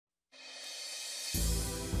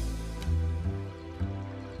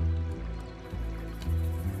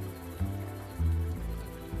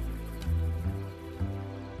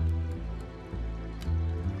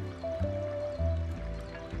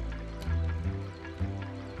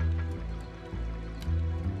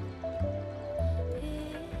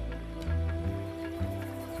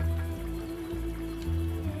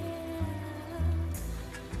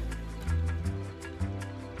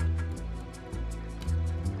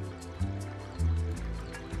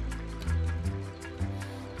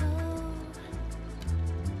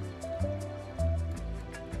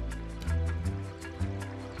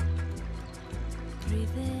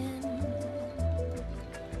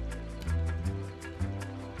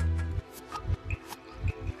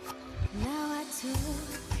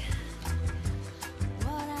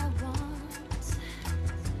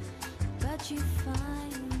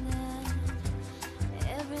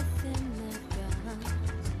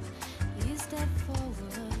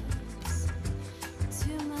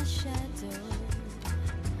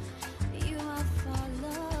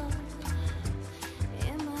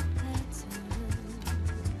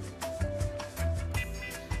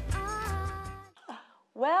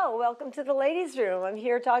Well, welcome to the ladies' room. I'm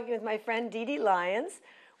here talking with my friend Dede Lyons,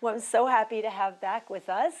 who I'm so happy to have back with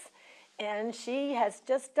us. And she has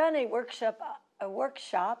just done a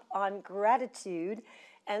workshop on gratitude,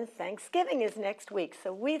 and Thanksgiving is next week.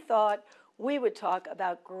 So we thought we would talk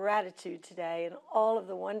about gratitude today and all of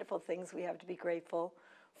the wonderful things we have to be grateful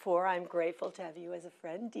for. I'm grateful to have you as a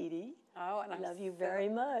friend, Dede. Oh, and I love you very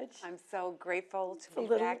much. I'm so grateful to be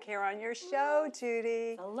back here on your show,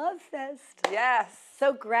 Judy. A love fest. Yes.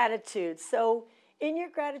 So gratitude. So in your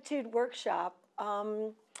gratitude workshop,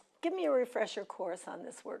 give me a refresher course on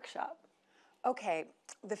this workshop. Okay,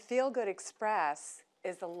 the Feel Good Express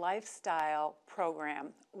is a lifestyle program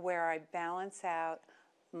where I balance out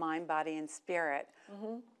mind, body, and spirit,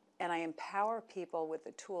 and I empower people with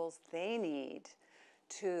the tools they need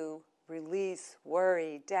to release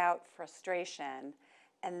worry, doubt, frustration,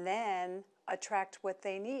 and then attract what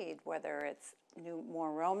they need, whether it's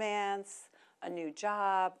more romance, a new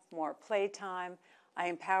job, more playtime. I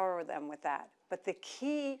empower them with that. But the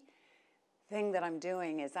key thing that I'm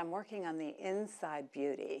doing is I'm working on the inside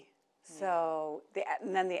beauty. So,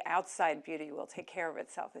 and then the outside beauty will take care of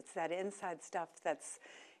itself. It's that inside stuff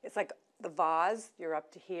it's like the vase, you're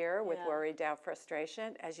up to here with worry, doubt,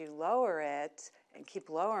 frustration. As you lower it and keep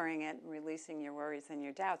lowering it and releasing your worries and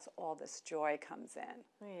your doubts, all this joy comes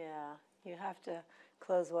in. Yeah, you have to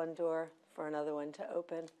close one door for another one to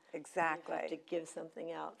open. Exactly. You have to give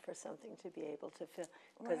something out for something to be able to fill,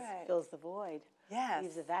 because it fills the void. Yes.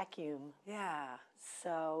 Leaves a vacuum. Yeah.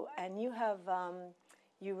 So, and you have,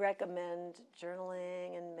 you recommend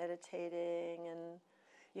journaling and meditating, and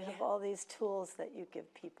you have all these tools that you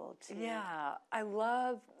give people to. Yeah, I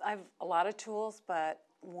have a lot of tools, but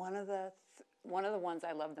one of the ones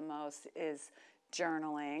I love the most is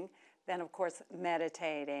journaling. Then, of course,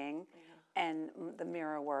 meditating, and the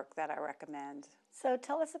mirror work that I recommend. So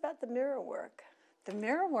tell us about the mirror work. The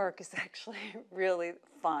mirror work is actually really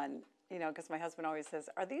fun, because my husband always says,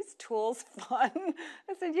 "Are these tools fun?"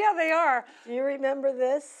 I said, "Yeah, they are." Do you remember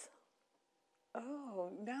this?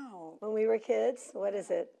 Oh, no. When we were kids? What is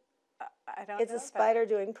it? I don't know. It's a spider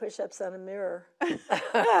doing push-ups on a mirror.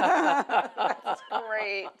 That's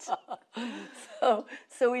great.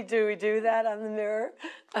 So we do that on the mirror.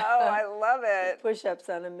 Oh, I love it. Push-ups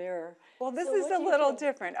on a mirror. Well, this is a little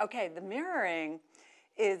different. Okay, the mirroring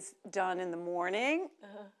is done in the morning,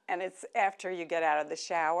 and it's after you get out of the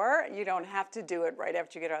shower. You don't have to do it right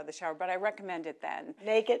after you get out of the shower, but I recommend it then.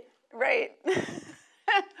 Naked? Right.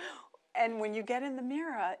 And when you get in the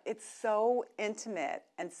mirror, it's so intimate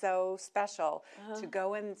and so special to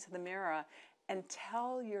go into the mirror and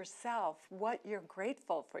tell yourself what you're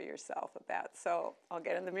grateful for yourself about. So I'll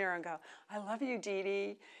get in the mirror and go, "I love you,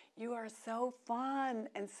 Dede. You are so fun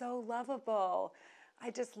and so lovable. I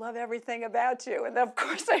just love everything about you." And then, of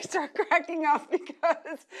course, I start cracking up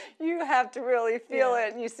because you have to really feel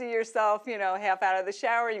it. And you see yourself, half out of the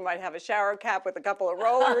shower. You might have a shower cap with a couple of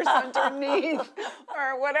rollers underneath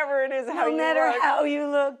or whatever it is. No matter how you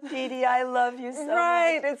look, Dede, I love you so much.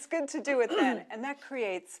 Right. It's good to do it then. And that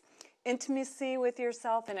creates intimacy with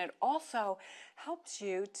yourself. And it also helps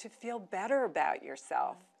you to feel better about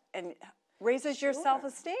yourself and raises your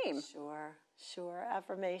self-esteem. Sure.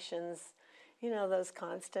 Affirmations. Those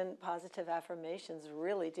constant positive affirmations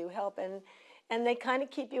really do help, and they kind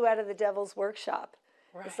of keep you out of the devil's workshop.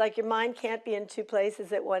 Right. It's like your mind can't be in two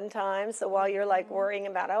places at one time, so while you're like worrying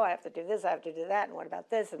about, oh, I have to do this, I have to do that, and what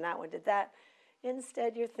about this, and that one did that,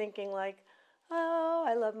 instead you're thinking like, oh,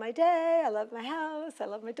 I love my day, I love my house, I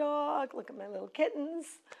love my dog, look at my little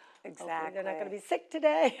kittens. Exactly. Hopefully they're not going to be sick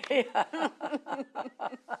today.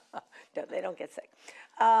 No, they don't get sick.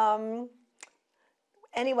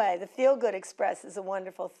 Anyway, the Feel Good Express is a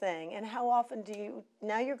wonderful thing. And how often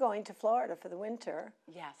now you're going to Florida for the winter.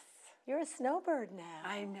 Yes. You're a snowbird now.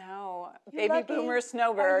 I know. You're Baby lucky. boomer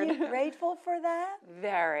snowbird. Are you grateful for that?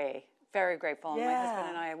 Very, very grateful. Yeah. And my husband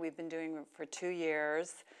and I, we've been doing it for 2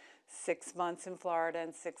 years, 6 months in Florida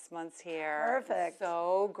and 6 months here. Perfect.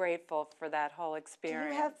 So grateful for that whole experience.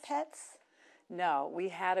 Do you have pets? No, we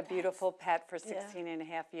had a beautiful pet for 16 and a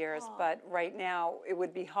half years, but right now it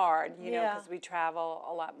would be hard, because we travel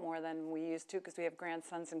a lot more than we used to because we have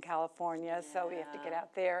grandsons in California, so we have to get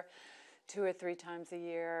out there 2 or 3 times a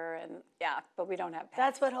year, and but we don't have pets.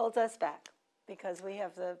 That's what holds us back, because we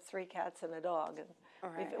have the 3 cats and a dog,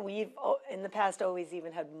 and we've in the past always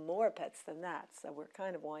even had more pets than that, so we're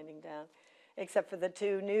kind of winding down, except for the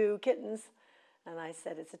 2 new kittens. And I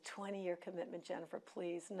said, it's a 20-year commitment, Jennifer,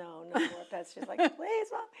 please, no more pets. She's like, please,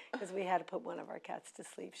 Mom, because we had to put one of our cats to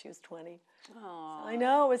sleep. She was 20. Aww. I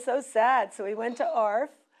know, it was so sad. So we went to ARF,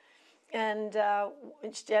 and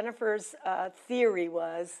Jennifer's theory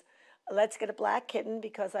was, let's get a black kitten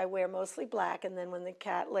because I wear mostly black, and then when the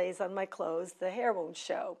cat lays on my clothes, the hair won't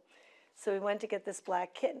show. So we went to get this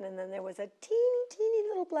black kitten, and then there was a teeny, teeny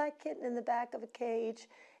little black kitten in the back of a cage.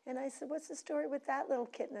 And I said, what's the story with that little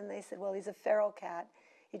kitten? And they said, well, he's a feral cat.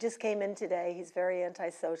 He just came in today. He's very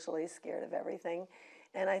antisocial. He's scared of everything.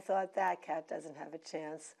 And I thought, that cat doesn't have a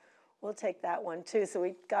chance. We'll take that one, too. So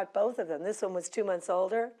we got both of them. This one was 2 months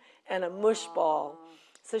older and a mush ball.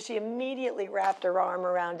 So she immediately wrapped her arm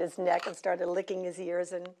around his neck and started licking his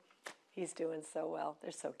ears, and he's doing so well.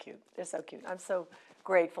 They're so cute. They're so cute. I'm so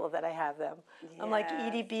grateful that I have them. Yes. I'm like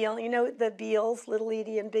Edie Beale. You know the Beals, Little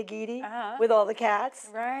Edie and Big Edie, with all the cats?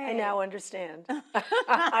 Right. I now understand.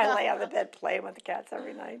 I lay on the bed playing with the cats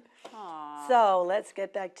every night. Aww. So let's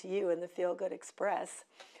get back to you and the Feel Good Express.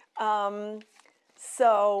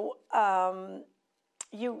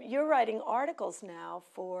 You're writing articles now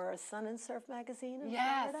for Sun and Surf magazine in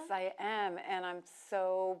Yes, Florida? I am, and I'm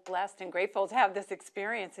so blessed and grateful to have this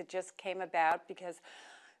experience. It just came about because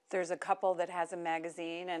there's a couple that has a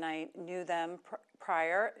magazine, and I knew them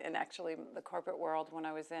prior, in actually the corporate world when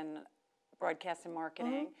I was in broadcast and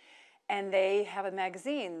marketing, and they have a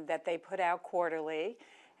magazine that they put out quarterly.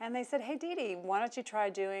 And they said, hey, Dede, why don't you try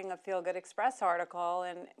doing a Feel Good Express article?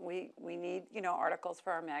 And we need, articles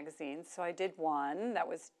for our magazine. So I did one. That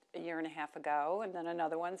was a year and a half ago. And then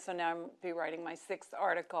another one. So now I'm be writing my 6th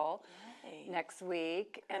article next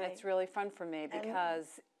week. And it's really fun for me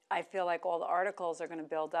because I feel like all the articles are going to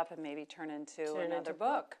build up and maybe turn into another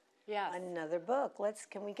book. Yes. Another book.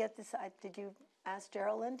 Can we get this? Did you ask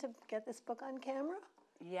Geraldine to get this book on camera?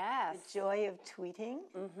 Yes. The Joy of Tweeting.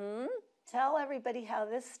 Mm-hmm. Tell everybody how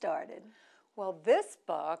this started. Well, this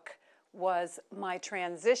book was my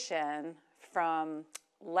transition from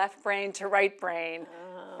left brain to right brain,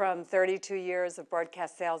 from 32 years of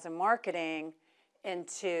broadcast sales and marketing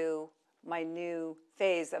into my new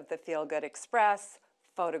phase of the Feel Good Express,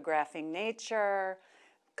 photographing nature,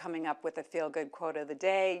 coming up with a Feel Good quote of the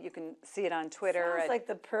day. You can see it on Twitter. Sounds like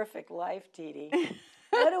the perfect life, Dede.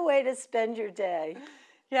 What a way to spend your day.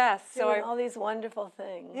 Yes. Doing all these wonderful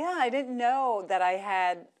things. Yeah, I didn't know that I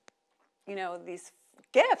had, these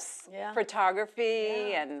gifts. Yeah.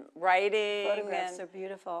 Photography and writing. Photographs are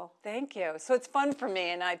beautiful. Thank you. So it's fun for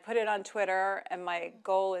me, and I put it on Twitter, and my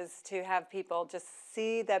goal is to have people just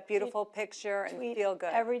see that beautiful picture and feel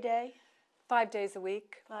good. Every day? 5 days a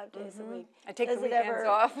week. 5 days a week. I take the weekends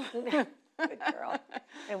off. Good girl.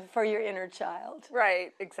 And for your inner child.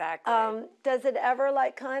 Right, exactly. Does it ever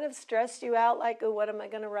kind of stress you out, like, oh, what am I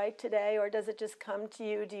going to write today? Or does it just come to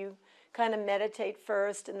you? Do you kind of meditate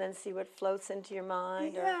first and then see what floats into your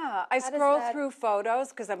mind? Yeah, I scroll through photos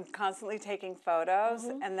because I'm constantly taking photos,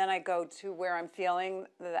 and then I go to where I'm feeling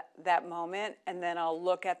that moment, and then I'll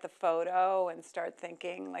look at the photo and start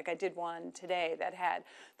thinking, like I did one today that had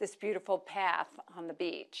this beautiful path on the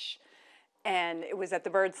beach. And it was at the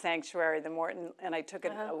bird sanctuary, the Morton, and I took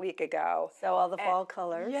it a week ago. So all the fall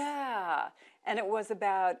colors. Yeah. And it was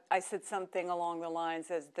about, I said something along the lines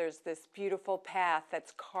as there's this beautiful path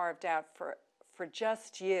that's carved out for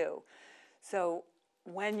just you. So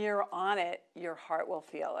when you're on it, your heart will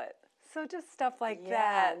feel it. So just stuff like that.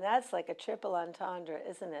 Yeah, and that's like a triple entendre,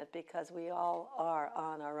 isn't it? Because we all are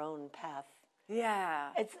on our own path. Yeah.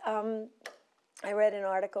 It's I read an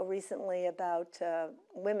article recently about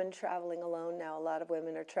women traveling alone. Now, a lot of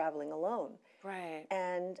women are traveling alone. Right.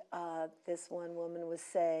 And this one woman was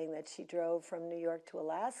saying that she drove from New York to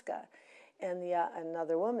Alaska. And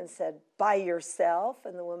another woman said, by yourself?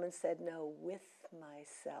 And the woman said, no, with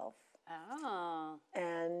myself. Oh.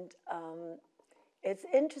 And it's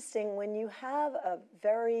interesting when you have a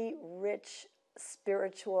very rich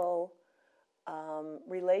spiritual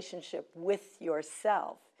relationship with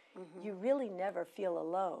yourself. You really never feel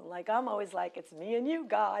alone. Like, I'm always like, it's me and you,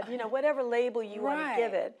 God. Whatever label you want to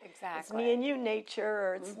give it. Exactly. It's me and you, nature,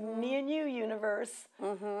 or it's me and you, universe.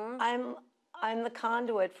 I'm the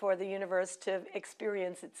conduit for the universe to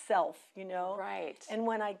experience itself, Right. And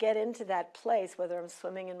when I get into that place, whether I'm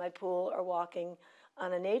swimming in my pool or walking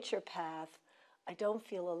on a nature path, I don't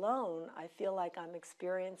feel alone. I feel like I'm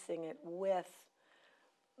experiencing it with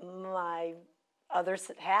my other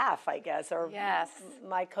half, I guess, or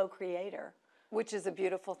my co-creator. Which is a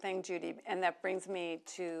beautiful thing, Judy. And that brings me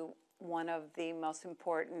to one of the most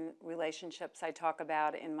important relationships I talk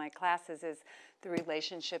about in my classes is the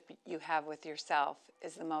relationship you have with yourself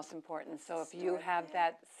is the most important. So if you have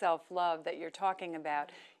that self-love that you're talking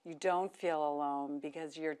about, you don't feel alone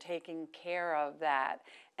because you're taking care of that.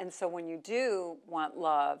 And so when you do want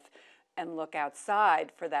love and look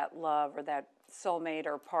outside for that love or that soulmate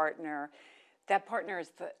or partner, that partner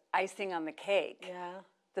is the icing on the cake. Yeah.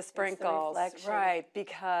 The sprinkles, reflection. right,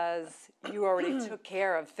 because you already took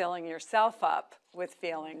care of filling yourself up with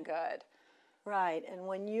feeling good. Right, and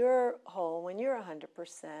when you're whole, when you're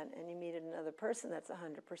 100%, and you meet another person that's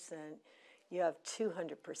 100%, you have 200%.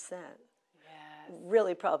 Yes.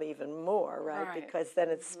 Really, probably even more, right? Right. Because then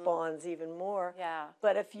it spawns even more. Yeah.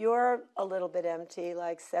 But if you're a little bit empty,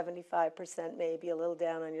 like 75%, maybe a little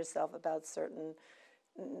down on yourself about certain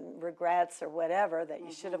regrets or whatever that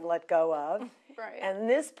you should have let go of, Right. and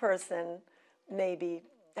this person maybe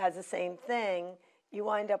has the same thing, you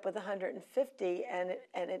wind up with 150, and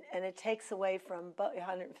it takes away from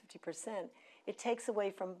 150%. It takes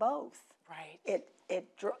away from both. Right.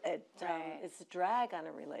 It's a drag on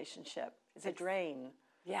a relationship. It's a drain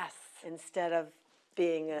Yes. instead of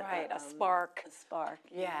being a spark. A spark.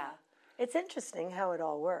 Yeah. It's interesting how it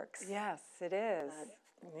all works. Yes, it is.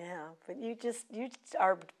 Yeah, but you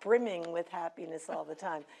are brimming with happiness all the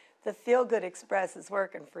time. The Feel Good Express is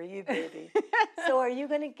working for you, baby. So are you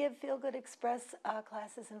going to give Feel Good Express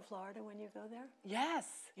classes in Florida when you go there? Yes.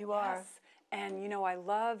 You are. Yes. And, you know, I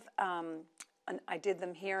love, I did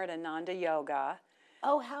them here at Ananda Yoga.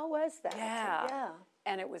 Oh, how was that? Yeah. Yeah.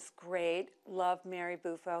 And it was great. Love Mary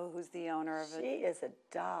Buffo, who's the owner of it. She is a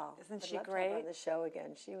doll. Isn't I'd she love to have her great? on the show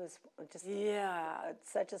again. She was just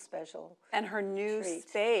such a special And her new treat.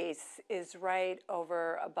 space is right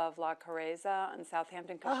over above La Carreza in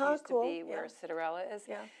Southampton, because she used cool. to be where Cinderella is.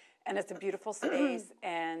 Yeah. And it's a beautiful space,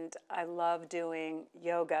 and I love doing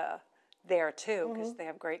yoga there too, because they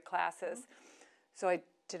have great classes. So I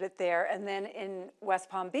did it there. And then in West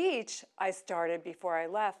Palm Beach, I started, before I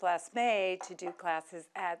left last May, to do classes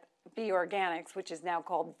at Bee Organics, which is now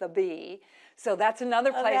called The Bee. So that's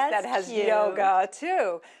another place that has cute. yoga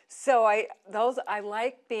too. So I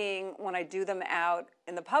like being, when I do them out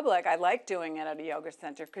in the public, I like doing it at a yoga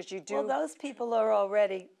center, because you do. Well, those people are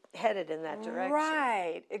already headed in that direction.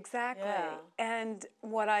 Right, exactly. Yeah. And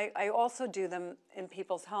what I also do them in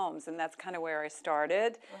people's homes, and that's kind of where I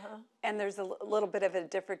started. And there's a little bit of a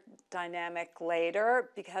different dynamic later,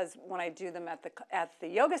 because when I do them at the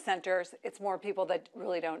yoga centers, it's more people that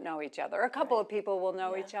really don't know each other. A couple of people will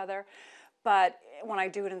know each other, but when I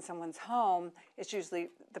do it in someone's home, it's usually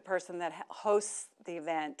the person that hosts the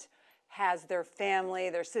event has their family,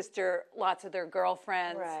 their sister, lots of their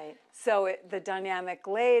girlfriends. Right. So the dynamic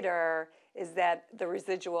later is that the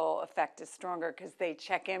residual effect is stronger, because they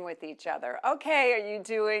check in with each other. Okay, are you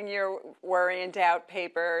doing your worry and doubt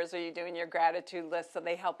papers? Are you doing your gratitude list? So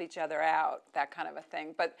they help each other out, that kind of a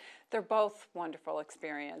thing. But they're both wonderful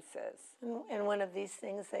experiences. And one of these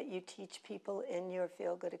things that you teach people in your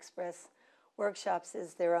Feel Good Express workshops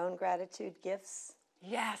is their own gratitude gifts.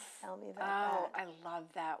 Yes. Tell me about that. Oh, I love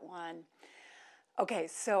that one. Okay,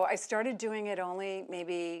 so I started doing it only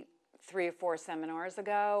maybe 3 or 4 seminars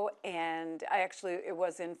ago, and it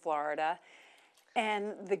was in Florida.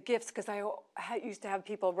 And the gifts, because I used to have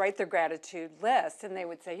people write their gratitude list, and they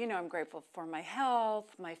would say, you know, I'm grateful for my health,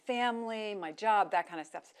 my family, my job, that kind of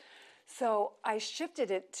stuff. So I shifted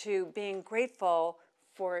it to being grateful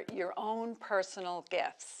for your own personal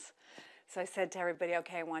gifts. So I said to everybody,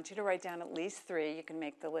 okay, I want you to write down at least 3. You can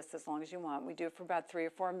make the list as long as you want. We do it for about 3 or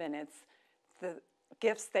 4 minutes. The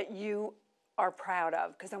gifts that you are proud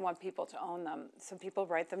of, because I want people to own them. So people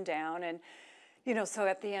write them down, and you know, so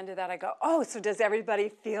at the end of that I go, oh, so does everybody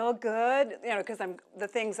feel good? You know, because the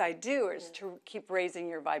things I do is to keep raising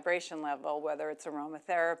your vibration level, whether it's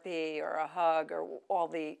aromatherapy or a hug or all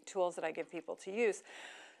the tools that I give people to use.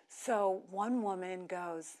 So one woman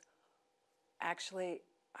goes, actually,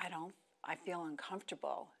 I feel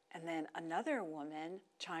uncomfortable. And then another woman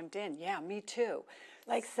chimed in, yeah, me too.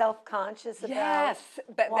 Like self-conscious about Yes,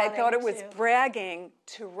 but I thought it was wanting to- bragging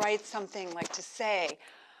to write something, like to say,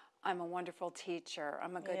 I'm a wonderful teacher,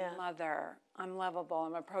 I'm a good mother, I'm lovable,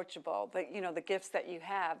 I'm approachable, the gifts that you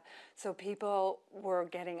have. So people were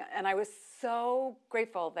getting, and I was so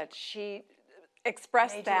grateful that she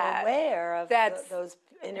expressed made that. you aware of those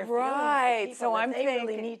inner right. feelings So that I'm they really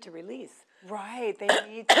thinking, need to release. Right, they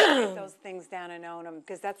need to write those things down and own them,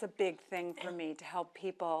 because that's a big thing for me, to help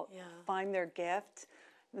people find their gift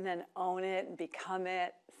and then own it and become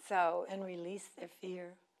it. So And release their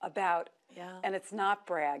fear. and it's not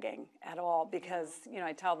bragging at all, because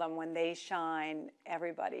I tell them when they shine,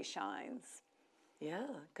 everybody shines. Yeah,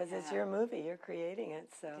 because it's your movie, you're creating it.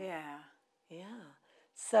 So Yeah.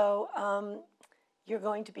 So you're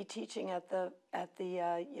going to be teaching at the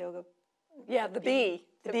yoga. Yeah, the Bee.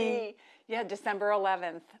 The Bee. Yeah, December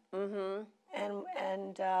 11th. Mm-hmm.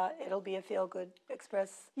 And it'll be a Feel Good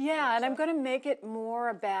Express. Yeah, and I'm going to make it more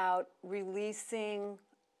about releasing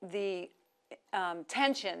the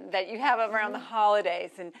tension that you have around the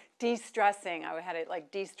holidays and de-stressing. I had it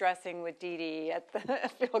like de-stressing with Dede at the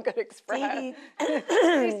Feel Good Express.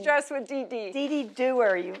 De-stress with Dede. Dede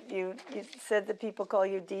Doer. You said that people call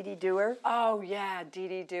you Dede Doer? Oh, yeah,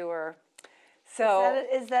 Dede Doer. So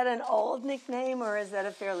is that an old nickname or is that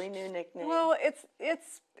a fairly new nickname? Well,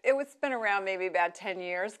 it's been around maybe about 10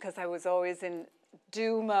 years because I was always in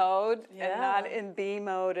do mode and not in be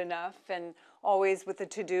mode enough, and always with the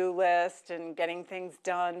to-do list and getting things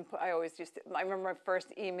done. I remember my first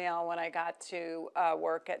email when I got to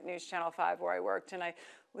work at News Channel 5 where I worked, and I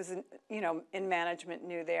was in management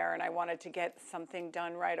new there, and I wanted to get something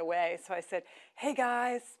done right away. So I said, hey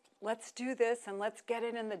guys, let's do this and let's get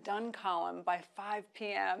it in the done column by 5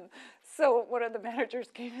 p.m. So one of the managers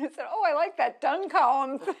came in and said, oh, I like that done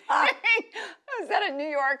column thing. Is that a New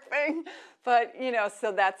York thing? But,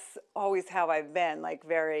 so that's always how I've been, like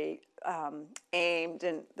very aimed,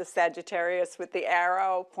 and the Sagittarius with the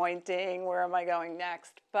arrow pointing, where am I going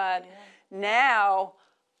next? But now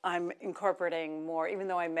I'm incorporating more, even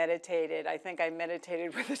though I meditated. I think I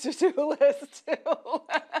meditated with a to-do list too.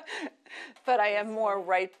 But I am more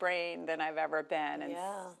right brain than I've ever been. And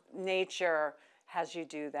nature has you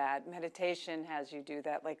do that. Meditation has you do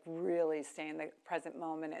that, like really stay in the present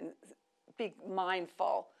moment and be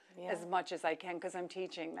mindful as much as I can, because I'm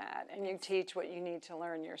teaching that. And you teach what you need to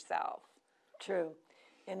learn yourself. True.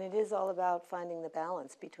 And it is all about finding the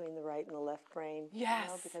balance between the right and the left brain.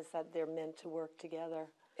 Yes. Because they're meant to work together.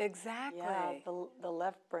 Exactly. Yeah, the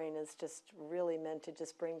left brain is just really meant to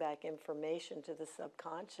just bring back information to the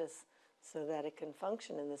subconscious so that it can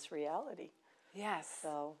function in this reality. Yes.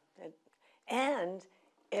 And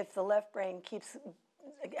if the left brain keeps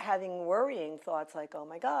having worrying thoughts like, oh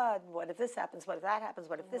my God, what if this happens, what if that happens,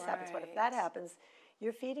 what if this happens, what if that happens,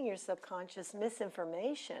 you're feeding your subconscious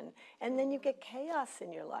misinformation, and then you get chaos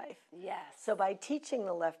in your life. Yes. So by teaching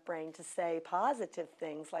the left brain to say positive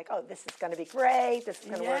things like, oh, this is going to be great, this is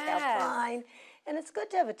going to work out fine, and it's good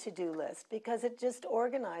to have a to-do list because it just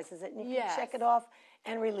organizes it, and you can check it off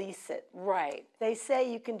and release it. Right. They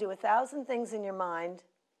say you can do 1,000 things in your mind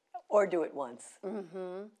or do it once.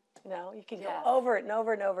 Mm-hmm. You can go over it and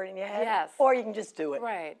over and over in your head, or you can just do it.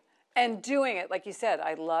 Right. And doing it, like you said,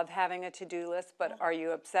 I love having a to-do list, but are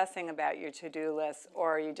you obsessing about your to-do list,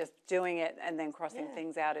 or are you just doing it and then crossing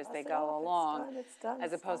things out as they go along,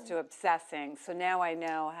 as opposed to obsessing? So now I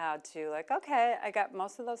know how to, like, okay, I got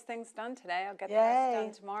most of those things done today. I'll get the rest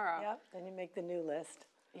done tomorrow. Yep. Then you make the new list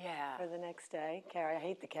Yeah. for the next day. I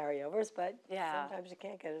hate the carryovers, but Yeah. sometimes you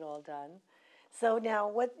can't get it all done. So now,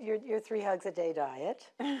 what your 3 hugs a day diet?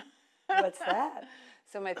 What's that?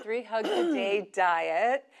 So my 3 hugs a day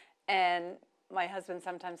diet, and my husband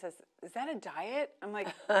sometimes says, "Is that a diet?" I'm like,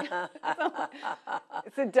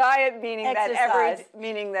 "It's a diet, meaning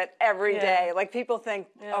that every day." Like people think,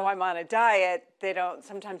 "Oh, I'm on a diet." They don't.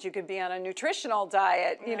 Sometimes you could be on a nutritional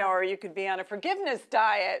diet, or you could be on a forgiveness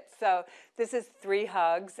diet. So this is 3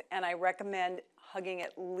 hugs, and I recommend hugging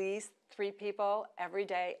at least 3 people every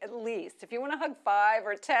day, at least. If you want to hug 5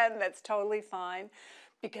 or 10, that's totally fine,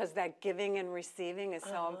 because that giving and receiving is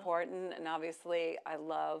so important. And obviously, I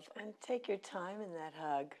love... And take your time in that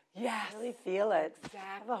hug. Yes. Really feel it. Exactly.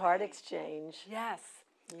 Have a heart exchange. Yes.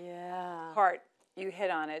 Yeah. Heart. You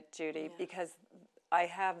hit on it, Judy, because I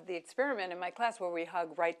have the experiment in my class where we hug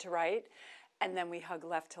right to right, and then we hug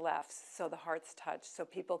left to left, so the hearts touch, so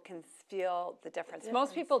people can feel the difference.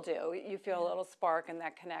 Most people do. You feel a little spark in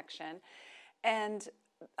that connection. And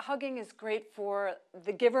hugging is great for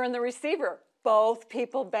the giver and the receiver. Both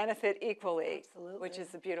people benefit equally, which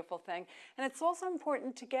is a beautiful thing. And it's also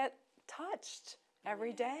important to get touched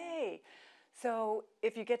every day. So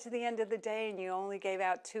if you get to the end of the day and you only gave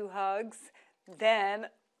out 2 hugs, then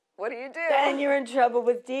what do? Then you're in trouble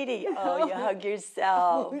with Dede. Oh, you hug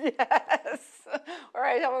yourself. Yes. All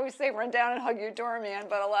right, how about we say run down and hug your doorman,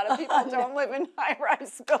 but a lot of people don't live in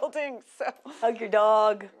high-rise buildings. So hug your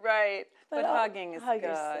dog. Right. But hugging is good.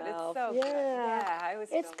 Yourself. It's so good. Yeah, I always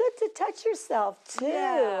it's good to touch yourself, too.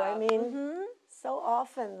 Yeah. I mean, so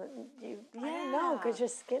often, I don't know, because your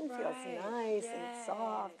skin feels nice and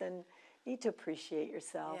soft, and you need to appreciate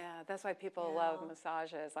yourself. Yeah, that's why people love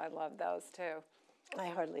massages. I love those, too. I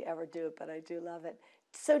hardly ever do it, but I do love it.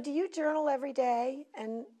 So do you journal every day?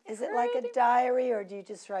 And is it like a diary, or do you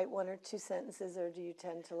just write 1 or 2 sentences, or do you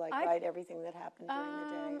tend to write everything that happened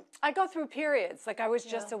during the day? I go through periods. Like I was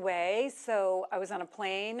just away, so I was on a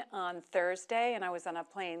plane on Thursday, and I was on a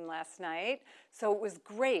plane last night. So it was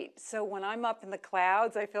great. So when I'm up in the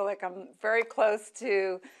clouds, I feel like I'm very close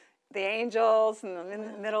to the angels and I'm in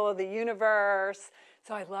the middle of the universe.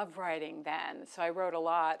 So I love writing then. So I wrote a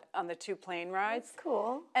lot on the 2 plane rides. That's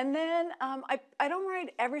cool. And then I don't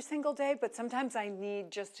write every single day, but sometimes I need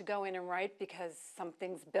just to go in and write because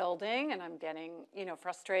something's building and I'm getting,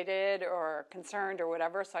 frustrated or concerned or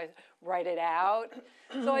whatever. So I write it out.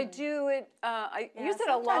 So I do it, I use it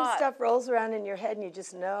a lot. Sometimes stuff rolls around in your head and you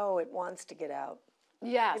just know it wants to get out.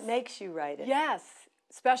 Yes. It makes you write it. Yes.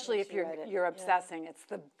 Especially if you write it. you're obsessing. It's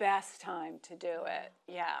the best time to do it.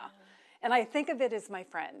 Yeah. And I think of it as my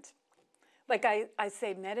friend. Like I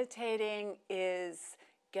say, meditating is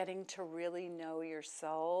getting to really know your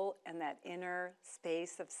soul and that inner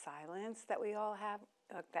space of silence that we all have,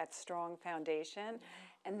 that strong foundation.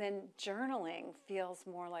 And then journaling feels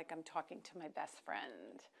more like I'm talking to my best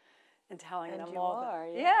friend and telling them all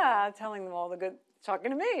telling them all the good,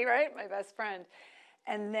 talking to me, right? My best friend.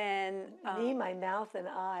 And then Me, My Mouth, and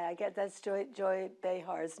I get that's Joy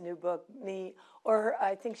Behar's new book. Or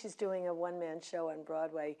I think she's doing a one-man show on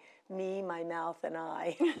Broadway. Me, My Mouth, and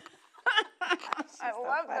I. I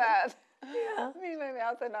love that. Yeah. Me, My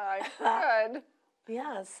Mouth, and I. Good.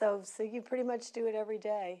 Yeah. So you pretty much do it every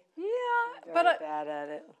day. Yeah, Very bad at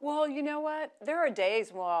it. Well, you know what? There are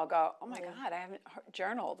days when I'll go, oh my God, I haven't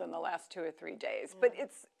journaled in the last 2 or 3 days. But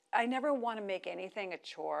I never want to make anything a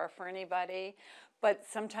chore for anybody. But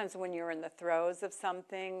sometimes when you're in the throes of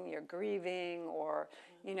something, you're grieving or,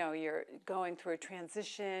 you're going through a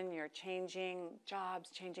transition, you're changing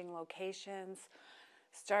jobs, changing locations,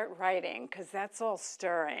 start writing because that's all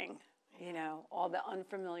stirring, all the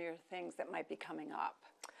unfamiliar things that might be coming up.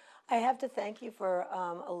 I have to thank you for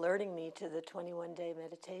alerting me to the 21-day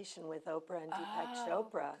meditation with Oprah and Deepak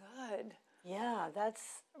Chopra. Good. Yeah, that's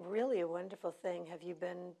really a wonderful thing. Have you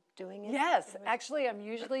been doing it? Yes, actually, I'm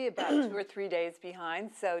usually about 2 or 3 days behind.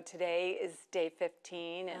 So today is day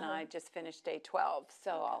 15, and I just finished day 12. So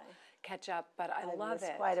I'll catch up, but I love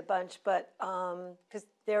it. Quite a bunch, but because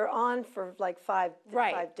they're on for like 5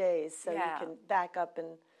 days, so you can back up and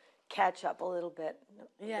catch up a little bit.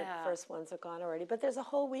 Yeah. The first ones are gone already, but there's a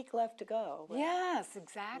whole week left to go. Right? Yes,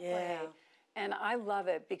 exactly. Yeah. And I love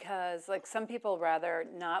it because, like, some people rather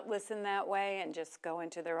not listen that way and just go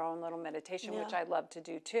into their own little meditation, which I love to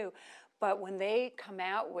do too. But when they come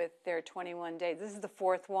out with their 21 days, this is the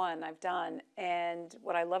 4th one I've done. And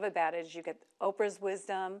what I love about it is you get Oprah's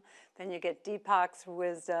wisdom, then you get Deepak's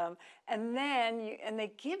wisdom, and then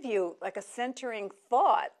they give you like a centering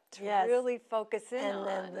thought to really focus in on.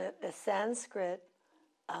 And then the Sanskrit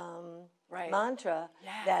mantra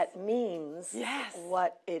that means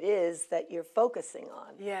what it is that you're focusing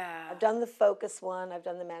on. Yeah. I've done the focus one, I've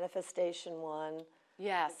done the manifestation one.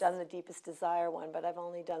 Yes. I've done the deepest desire one, but I've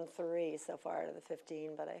only done 3 so far out of the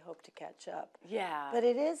 15, but I hope to catch up. Yeah. But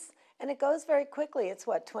it is, and it goes very quickly. It's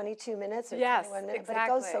 22 minutes or 21 minutes, exactly. but it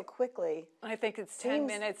goes so quickly. I think it's 10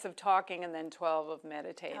 minutes of talking and then 12 of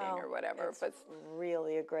meditating or whatever. It's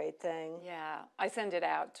really a great thing. Yeah, I send it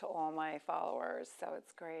out to all my followers, so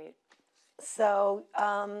it's great. So,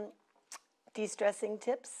 de-stressing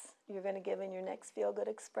tips you're going to give in your next Feel Good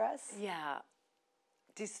Express? Yeah,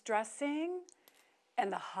 de-stressing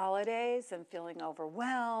and the holidays and feeling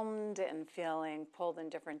overwhelmed and feeling pulled in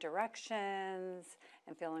different directions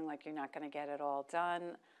and feeling like you're not going to get it all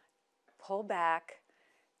done. Pull back,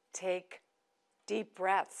 take deep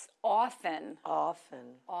breaths often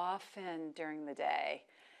during the day.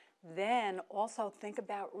 Then also think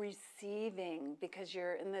about receiving because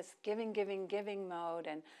you're in this giving mode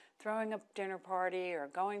and throwing a dinner party or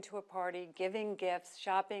going to a party, giving gifts,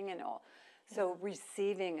 shopping and all. So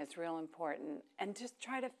receiving is real important and just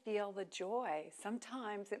try to feel the joy.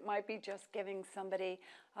 Sometimes it might be just giving somebody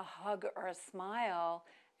a hug or a smile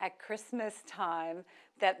at Christmas time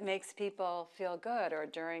that makes people feel good or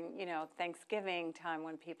during, Thanksgiving time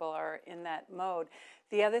when people are in that mode.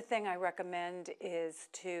 The other thing I recommend is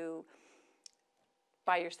to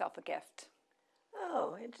buy yourself a gift.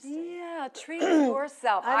 Oh, interesting. Yeah, treat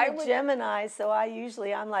yourself. I'm a Gemini, so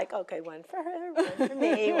I'm like, okay, one for her, one for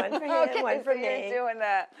me, one for him, one for me. You're doing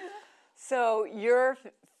that. So you're,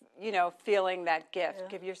 feeling that gift. Yeah.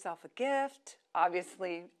 Give yourself a gift.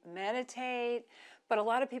 Obviously, meditate. But a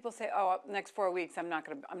lot of people say, "Oh, next 4 weeks, I'm not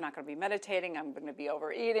going to be meditating. I'm going to be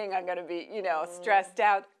overeating. I'm going to be, stressed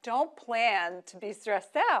out." Don't plan to be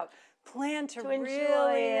stressed out. Plan to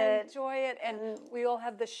really enjoy it, and we all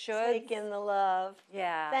have the shoulds. Take in the love.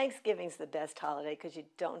 Yeah. Thanksgiving's the best holiday because you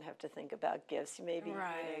don't have to think about gifts.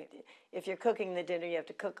 If you're cooking the dinner, you have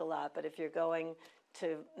to cook a lot. But if you're going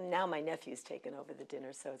to, now my nephew's taken over the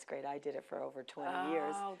dinner, so it's great. I did it for over 20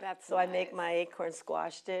 years. Oh, that's so nice. I make my acorn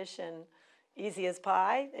squash dish, and easy as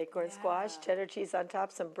pie, acorn squash, Yeah. cheddar cheese on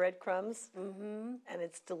top, some breadcrumbs, and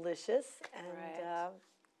it's delicious. And Right.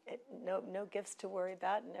 no gifts to worry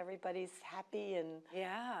about, and everybody's happy and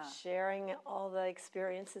Yeah. sharing all the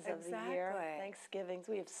experiences of the year. Exactly. Thanksgivings,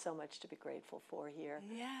 we have so much to be grateful for here.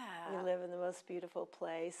 We Yeah. live in the most beautiful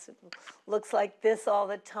place. It looks like this all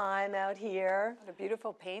the time out here. What a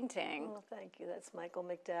beautiful painting. Well, thank you. That's Michael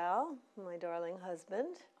McDowell, my darling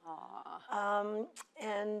husband. Aw.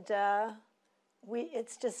 And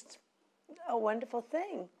it's just a wonderful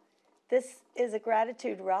thing. This is a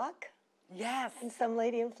gratitude rock, Yes. and some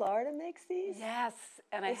lady in Florida makes these. Yes,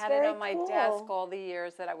 and I It's had it very on my cool. desk all the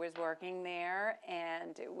years that I was working there,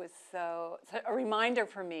 and it was it's a reminder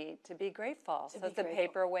for me to be grateful. So be it's a grateful.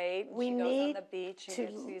 paperweight. And We she goes on need the beach and to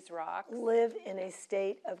gets these rocks. live in a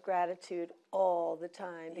state of gratitude all the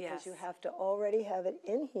time, because you Yes. have to already have it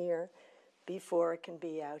in here before it can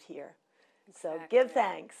be out here. So Exactly. give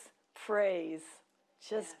thanks, praise,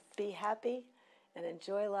 just Yes. be happy and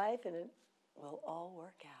enjoy life, and it will all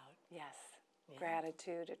work out. Yes,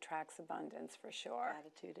 gratitude attracts abundance for sure.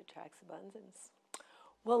 Gratitude attracts abundance.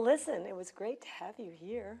 Well, listen, it was great to have you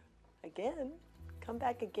here again. Come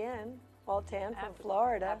back again, all tan from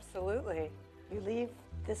Florida. Absolutely. You leave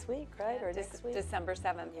this week, right? Or next week? December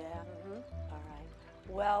 7th. Yeah. All right.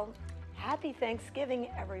 Well, happy Thanksgiving,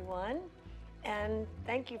 everyone. And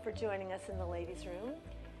thank you for joining us in the ladies' room.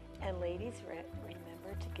 And ladies,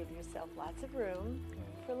 remember to give yourself lots of room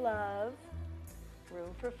for love,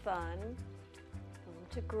 room for fun, room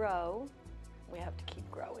to grow. We have to keep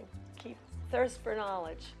growing. Keep thirst for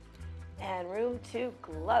knowledge. And room to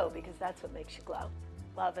glow, because that's what makes you glow.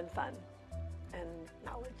 Love and fun and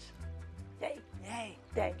knowledge. Yay. Yay. Yay.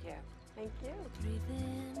 Thank you. Thank you. Breathe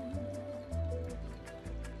in